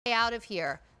out of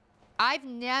here. I've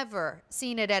never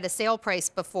seen it at a sale price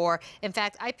before. In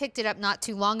fact, I picked it up not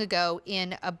too long ago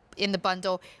in the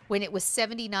bundle when it was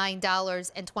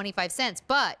 $79.25.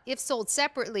 But if sold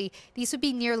separately, these would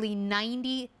be nearly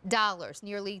 $90,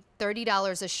 nearly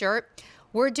 $30 a shirt.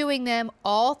 We're doing them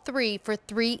all three for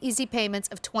 3 easy payments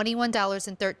of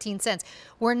 $21.13.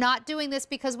 We're not doing this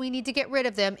because we need to get rid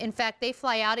of them. In fact, they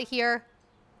fly out of here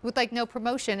with like no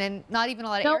promotion and not even a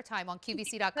lot of airtime on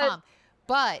QVC.com.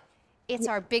 But it's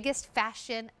our biggest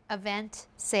fashion event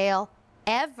sale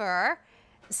ever.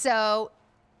 So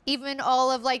even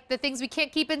all of like the things we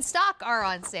can't keep in stock are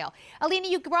on sale. Alina,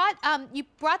 you brought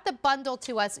the bundle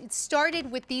to us. It started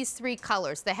with these 3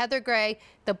 colors, the heather gray,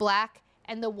 the black,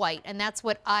 and the white. And that's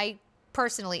what I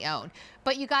personally own.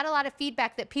 But you got a lot of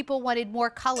feedback that people wanted more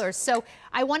colors. So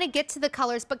I want to get to the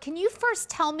colors, but can you first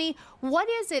tell me what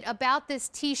is it about this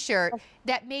t-shirt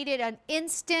that made it an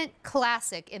instant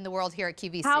classic in the world here at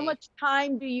QVC? How much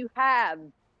time do you have?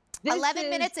 11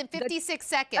 minutes and 56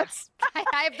 seconds.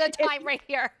 I have the time right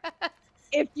here.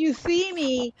 If you see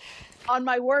me on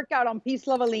my workout on Peace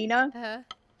Love Alina,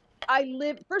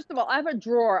 first of all, I have a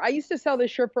drawer. I used to sell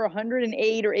this shirt for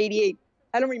 108 or 88.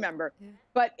 I don't remember,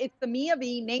 but it's the Mia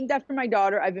V, named after my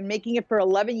daughter. I've been making it for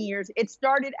 11 years. It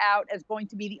started out as going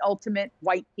to be the ultimate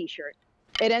white t-shirt.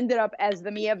 It ended up as the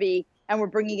Mia V, and we're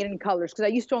bringing it in colors because I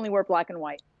used to only wear black and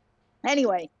white.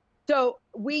 Anyway, so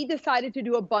we decided to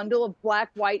do a bundle of black,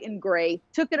 white, and gray,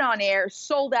 took it on air,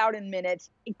 sold out in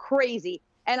minutes, crazy.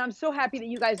 And I'm so happy that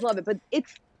you guys love it, but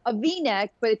it's a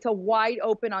V-neck, but it's a wide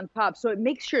open on top. So it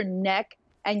makes your neck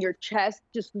and your chest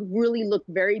just really look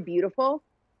very beautiful.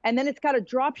 And then it's got a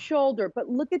drop shoulder, but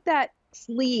look at that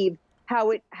sleeve, how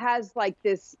it has like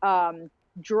this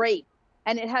drape,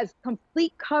 and it has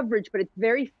complete coverage, but it's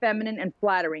very feminine and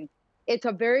flattering. It's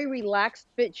a very relaxed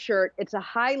fit shirt. It's a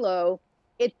high-low.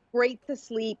 It's great to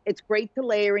sleep. It's great to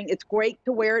layering. It's great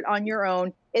to wear it on your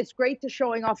own. It's great to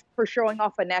showing off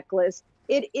a necklace.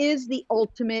 It is the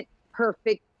ultimate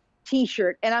perfect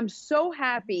t-shirt. And I'm so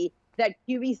happy that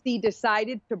QVC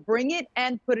decided to bring it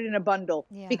and put it in a bundle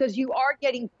because you are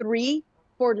getting 3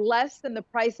 for less than the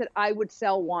price that I would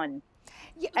sell 1.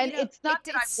 Yeah, and it's not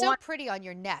it's so pretty on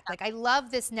your neck. Like I love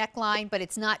this neckline, but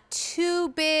it's not too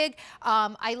big.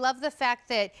 I love the fact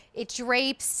that it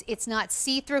drapes. It's not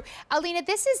see-through. Alina,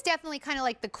 this is definitely kind of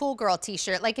like the cool girl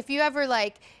t-shirt. Like if you ever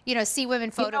see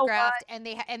women photographed and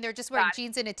they're just wearing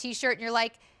jeans and a t-shirt, and you're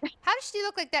like, how does she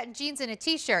look like that in jeans and a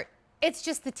t-shirt? It's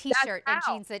just the t-shirt and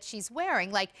jeans that she's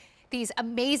wearing. Like these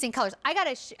amazing colors.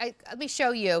 Let me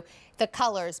show you the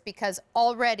colors because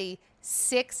already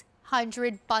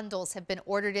 600 bundles have been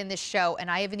ordered in this show, and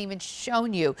I haven't even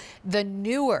shown you the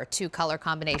newer 2 color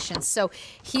combinations. So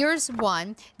here's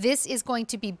one. This is going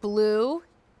to be blue,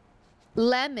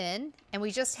 lemon, and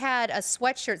we just had a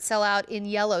sweatshirt sell out in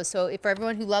yellow. So for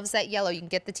everyone who loves that yellow, you can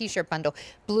get the t-shirt bundle.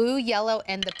 Blue, yellow,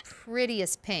 and the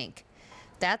prettiest pink.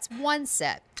 That's one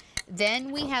set.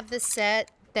 Then we have the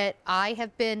set that I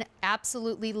have been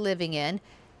absolutely living in,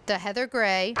 the heather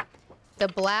gray, the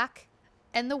black,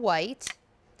 and the white.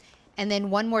 And then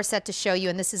one more set to show you,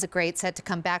 and this is a great set to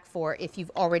come back for if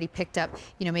you've already picked up,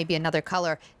 maybe another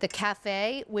color. The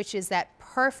cafe, which is that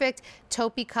perfect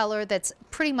taupey color that's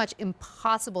pretty much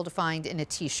impossible to find in a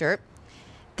t-shirt.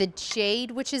 The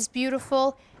jade, which is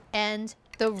beautiful, and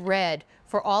the red.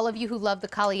 For all of you who love the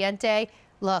caliente,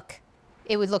 look.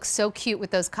 It would look so cute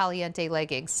with those caliente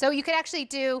leggings. So you could actually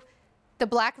do the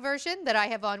black version that I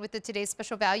have on with the today's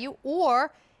special value,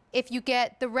 or if you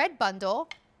get the red bundle,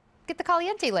 get the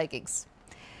caliente leggings.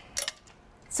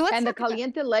 So let's the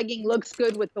caliente legging looks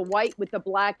good with the white, with the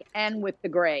black, and with the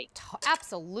gray.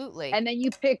 Absolutely. And then you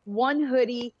pick one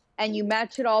hoodie and you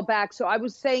match it all back. So I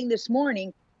was saying this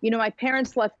morning, my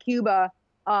parents left Cuba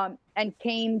and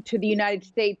came to the United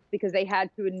States because they had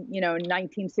to in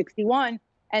 1961.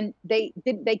 And they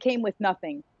came with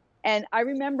nothing. And I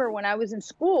remember when I was in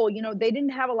school, they didn't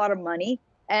have a lot of money,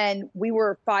 and we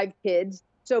were 5 kids.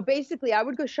 So basically I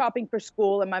would go shopping for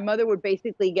school, and my mother would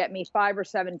basically get me 5 or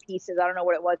 7 pieces. I don't know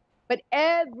what it was, but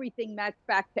everything matched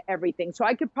back to everything. So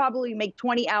I could probably make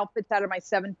 20 outfits out of my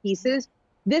 7 pieces.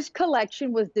 This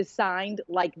collection was designed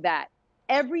like that.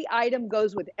 Every item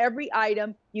goes with every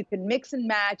item. You can mix and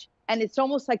match. And it's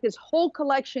almost like this whole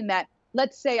collection that,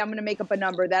 let's say I'm going to make up a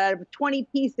number, that out of 20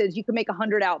 pieces, you can make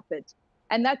 100 outfits.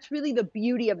 And that's really the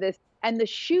beauty of this. And the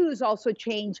shoes also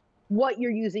change what you're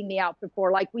using the outfit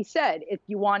for. Like we said, if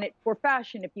you want it for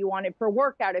fashion, if you want it for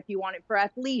workout, if you want it for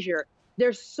athleisure,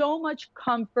 there's so much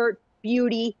comfort,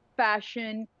 beauty,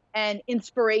 fashion, and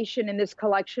inspiration in this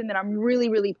collection that I'm really,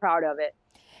 really proud of it.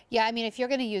 Yeah, I mean, if you're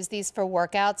going to use these for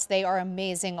workouts, they are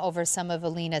amazing over some of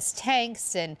Alina's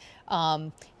tanks and, you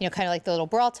know, kind of like the little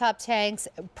bra top tanks.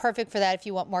 Perfect for that if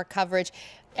you want more coverage.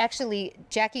 Actually,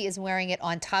 Jackie is wearing it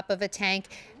on top of a tank.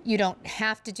 You don't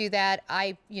have to do that.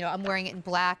 I'm wearing it in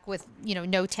black with,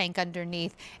 no tank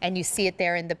underneath, and you see it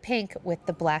there in the pink with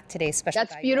the black Today's Special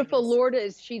That's Value beautiful. leggings.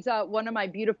 Lourdes, she's one of my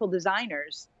beautiful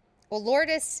designers. Well,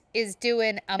 Lourdes is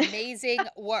doing amazing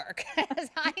work.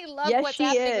 I love Yes, what's she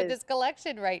happening with is. this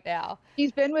collection right now.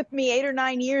 She's been with me 8 or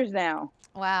 9 years now.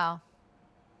 Wow.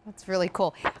 That's really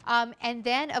cool. And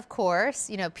then, of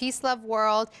course, Peace Love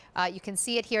World, you can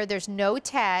see it here. There's no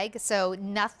tag, so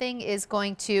nothing is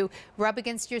going to rub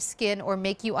against your skin or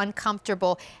make you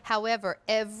uncomfortable. However,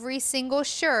 every single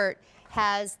shirt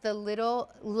has the little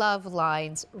love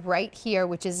lines right here,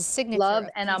 which is a signature Love of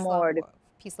and amor.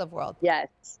 Peace Love World. Yes.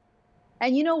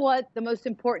 And you know what? The most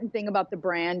important thing about the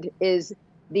brand is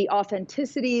the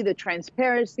authenticity, the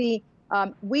transparency.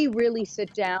 We really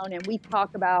sit down and we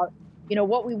talk about,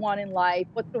 what we want in life,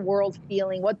 what the world's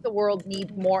feeling, what the world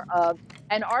needs more of.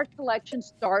 And our collections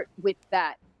start with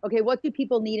that. Okay, what do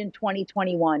people need in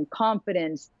 2021?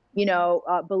 Confidence,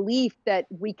 belief that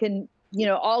we can,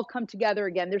 all come together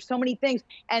again. There's so many things.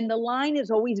 And the line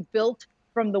is always built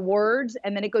from the words,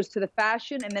 and then it goes to the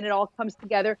fashion, and then it all comes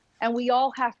together. And we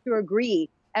all have to agree.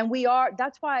 And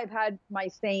that's why I've had my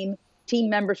same team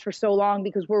members for so long,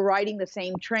 because we're riding the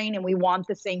same train and we want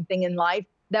the same thing in life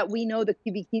that we know the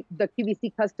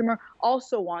QVC customer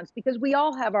also wants, because we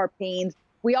all have our pains.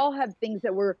 We all have things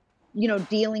that we're,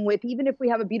 dealing with. Even if we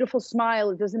have a beautiful smile,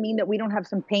 it doesn't mean that we don't have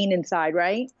some pain inside,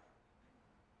 right?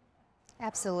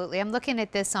 Absolutely. I'm looking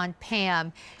at this on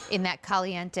Pam in that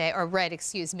caliente, or red,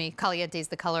 excuse me. Caliente is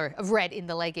the color of red in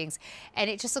the leggings. And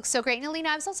it just looks so great. And Alina,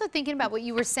 I was also thinking about what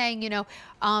you were saying,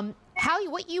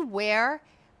 what you wear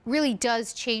really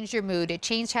does change your mood. It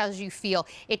changes how you feel.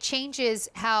 It changes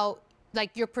how,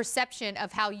 your perception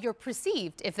of how you're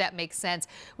perceived, if that makes sense,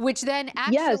 which then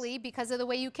actually, yes, because of the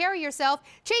way you carry yourself,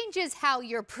 changes how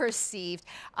you're perceived.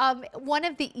 One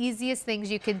of the easiest things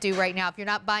you can do right now, if you're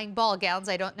not buying ball gowns,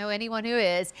 I don't know anyone who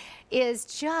is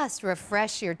just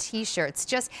refresh your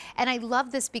t-shirts. And I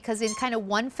love this because in kind of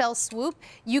one fell swoop,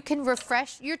 you can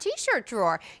refresh your t-shirt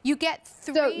drawer. You get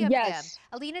 3 of them.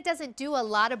 Alina doesn't do a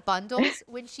lot of bundles.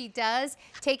 When she does,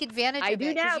 take advantage of it. I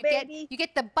do now, baby. You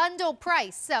get the bundle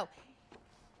price. So,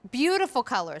 beautiful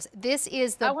colors. This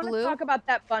is the blue. I want to talk about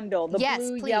that bundle. The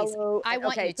blue, please. Yellow. I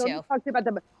want you to. So let me talk to you about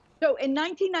the. So in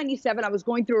 1997, I was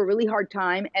going through a really hard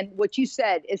time, and what you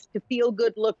said is to feel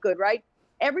good, look good, right?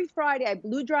 Every Friday, I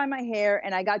blew dry my hair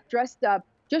and I got dressed up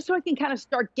just so I can kind of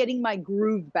start getting my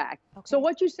groove back. Okay. So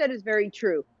what you said is very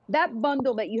true. That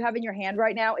bundle that you have in your hand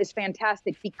right now is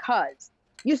fantastic because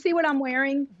you see what I'm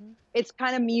wearing? Mm-hmm. It's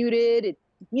kind of muted. It's,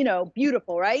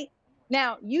 beautiful, right?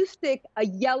 Now, you stick a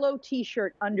yellow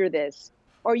t-shirt under this,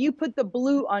 or you put the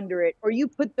blue under it, or you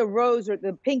put the rose or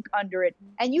the pink under it,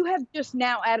 and you have just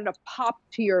now added a pop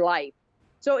to your life.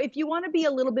 So if you want to be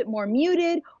a little bit more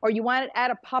muted, or you want to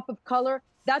add a pop of color,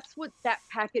 that's what that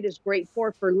packet is great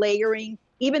for layering.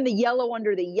 Even the yellow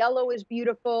under the yellow is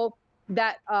beautiful.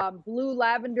 That blue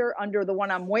lavender under the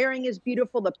one I'm wearing is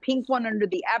beautiful. The pink one under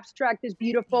the abstract is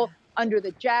beautiful. Under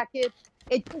the jacket.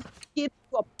 It just gives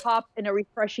you a pop and a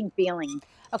refreshing feeling.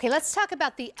 Okay, let's talk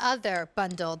about the other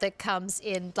bundle that comes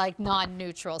in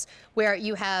non-neutrals, where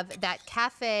you have that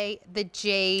cafe, the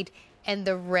jade, and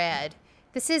the red.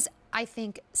 This is, I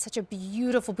think, such a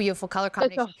beautiful, beautiful color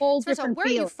combination. It's a whole different where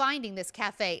feel. are you finding this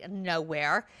cafe?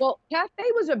 Nowhere. Well, cafe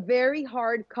was a very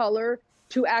hard color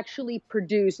to actually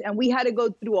produce, and we had to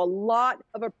go through a lot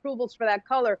of approvals for that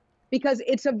color, because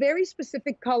it's a very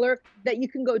specific color that you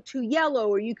can go too yellow,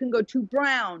 or you can go too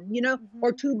brown,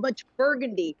 or too much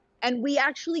burgundy. And we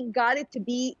actually got it to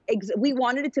be, we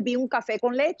wanted it to be un café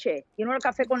con leche. You know what a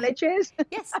café con leche is?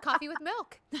 Yes, coffee with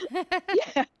milk.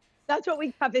 Yeah, that's what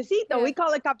cafecito. Yeah. We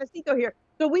call it cafecito here.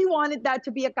 So we wanted that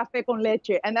to be a café con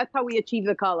leche, and that's how we achieve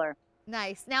the color.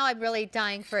 Nice. Now I'm really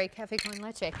dying for a cafe con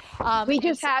leche. We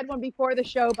just had one before the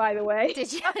show, by the way.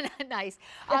 Did you? Nice.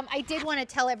 I did want to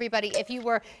tell everybody, if you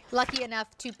were lucky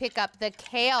enough to pick up the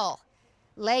kale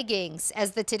leggings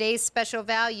as the today's special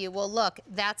value, well, look,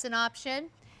 that's an option.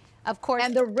 Of course.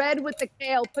 And the red with the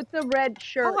kale. Put the red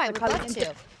shirt. Oh, I would love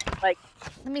to. Let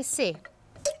me see.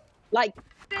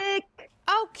 Thick.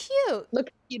 Oh, cute.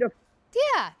 Look beautiful.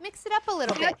 Yeah, mix it up a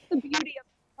little bit. That's the beauty of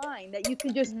line, that you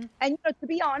can just, and to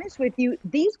be honest with you,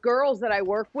 these girls that I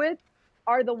work with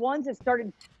are the ones that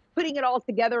started putting it all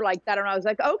together like that. And I was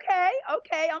like, okay,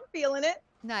 I'm feeling it.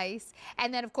 Nice.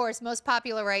 And then, of course, most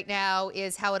popular right now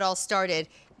is how it all started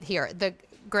here. The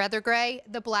Leather gray,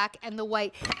 the black, and the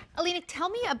white. Alina, tell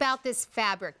me about this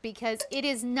fabric, because it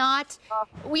is not,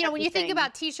 you know, when you think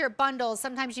about t-shirt bundles,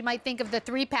 sometimes you might think of the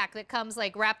 3-pack that comes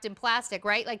like wrapped in plastic,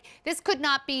 right? Like this could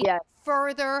not be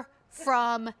further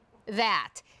from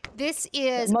that. This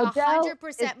is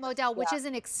 100% Modal, which is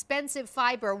an expensive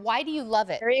fiber. Wwhy do you love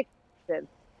it? Very expensive.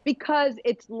 Because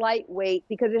it's lightweight,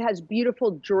 because it has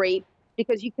beautiful drape,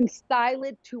 because you can style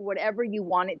it to whatever you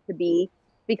want it to be,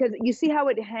 because you see how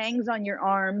it hangs on your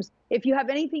arms. If you have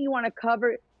anything you want to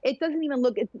cover, it doesn't even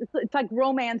look, it's like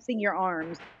romancing your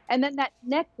arms. And then that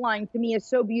neckline to me is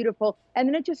so beautiful. And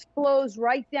then it just flows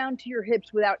right down to your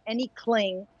hips without any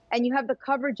cling. And you have the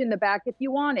coverage in the back if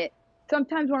you want it.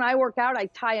 Sometimes when I work out, I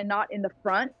tie a knot in the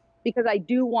front because I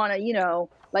do want to, you know,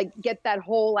 like get that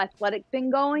whole athletic thing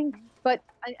going. But,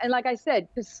 and like I said,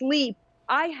 to sleep,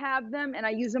 I have them and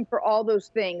I use them for all those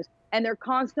things. And they're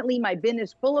constantly, my bin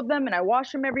is full of them and I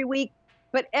wash them every week.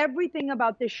 But everything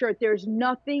about this shirt, there's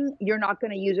nothing you're not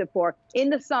going to use it for. In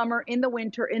the summer, in the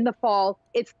winter, in the fall,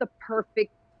 it's the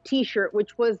perfect t-shirt,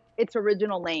 which was its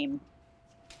original name.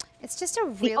 It's just a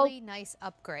really nice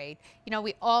upgrade. You know,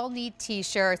 we all need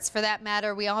t-shirts. For that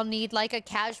matter, we all need like a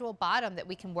casual bottom that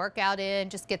we can work out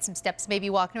in, just get some steps, maybe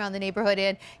walking around the neighborhood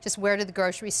in, just wear to the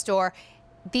grocery store.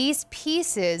 These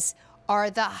pieces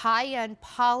are the high-end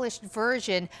polished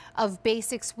version of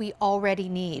basics we already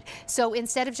need. So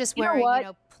instead of just wearing, you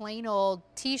know, plain old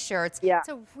t-shirts, it's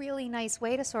a really nice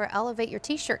way to sort of elevate your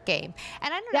t-shirt game.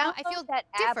 And I don't know, I feel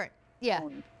different. Yeah.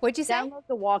 What'd you say? Download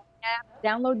the walking app.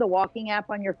 Download the walking app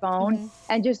on your phone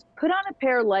and just put on a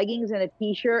pair of leggings and a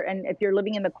t-shirt. And if you're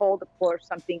living in the cold, of course,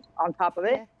 something on top of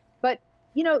it. But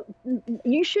you know,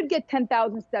 you should get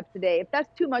 10,000 steps a day. If that's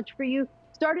too much for you,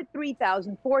 start at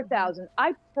 3,000, 4,000.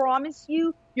 I promise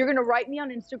you, you're going to write me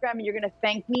on Instagram and you're going to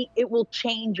thank me. It will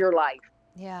change your life.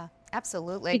 Yeah,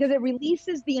 absolutely. Because it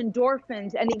releases the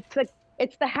endorphins, and it's like,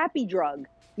 it's the happy drug.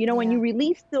 You know, when you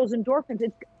release those endorphins,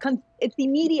 it's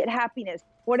immediate happiness.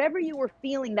 Whatever you were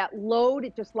feeling, that load,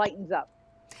 it just lightens up.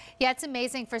 Yeah, it's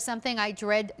amazing. For something I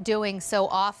dread doing so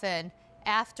often,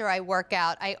 after I work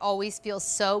out, I always feel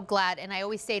so glad. And I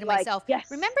always say to myself,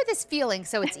 remember this feeling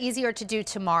so it's easier to do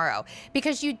tomorrow.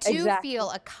 Because you do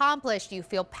feel accomplished, you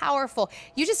feel powerful,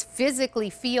 you just physically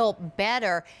feel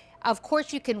better. Of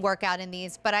course you can work out in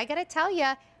these, but I gotta tell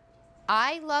you,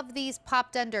 I love these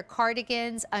popped under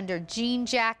cardigans, under jean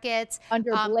jackets.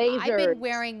 Under blazers. I've been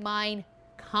wearing mine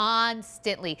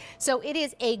constantly. So it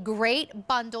is a great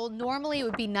bundle. Normally it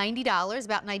would be $90,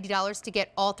 about $90 to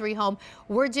get all 3 home.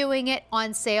 We're doing it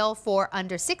on sale for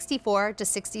under $64 to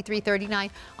 $63.39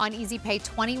 on Easy Pay,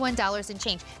 $21 and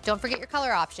change. Don't forget your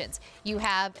color options. You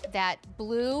have that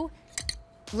blue,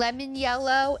 lemon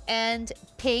yellow, and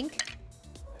pink,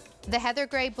 the heather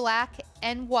gray, black,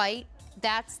 and white.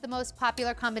 That's the most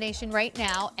popular combination right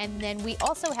now. And then we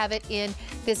also have it in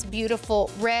this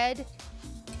beautiful red,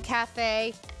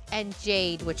 cafe, and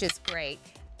jade, which is great.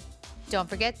 Don't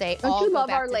forget, they all go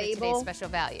back to today's special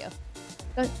value.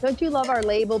 Don't you love our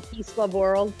label, Peace, Love,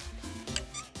 World?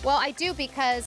 Well, I do, because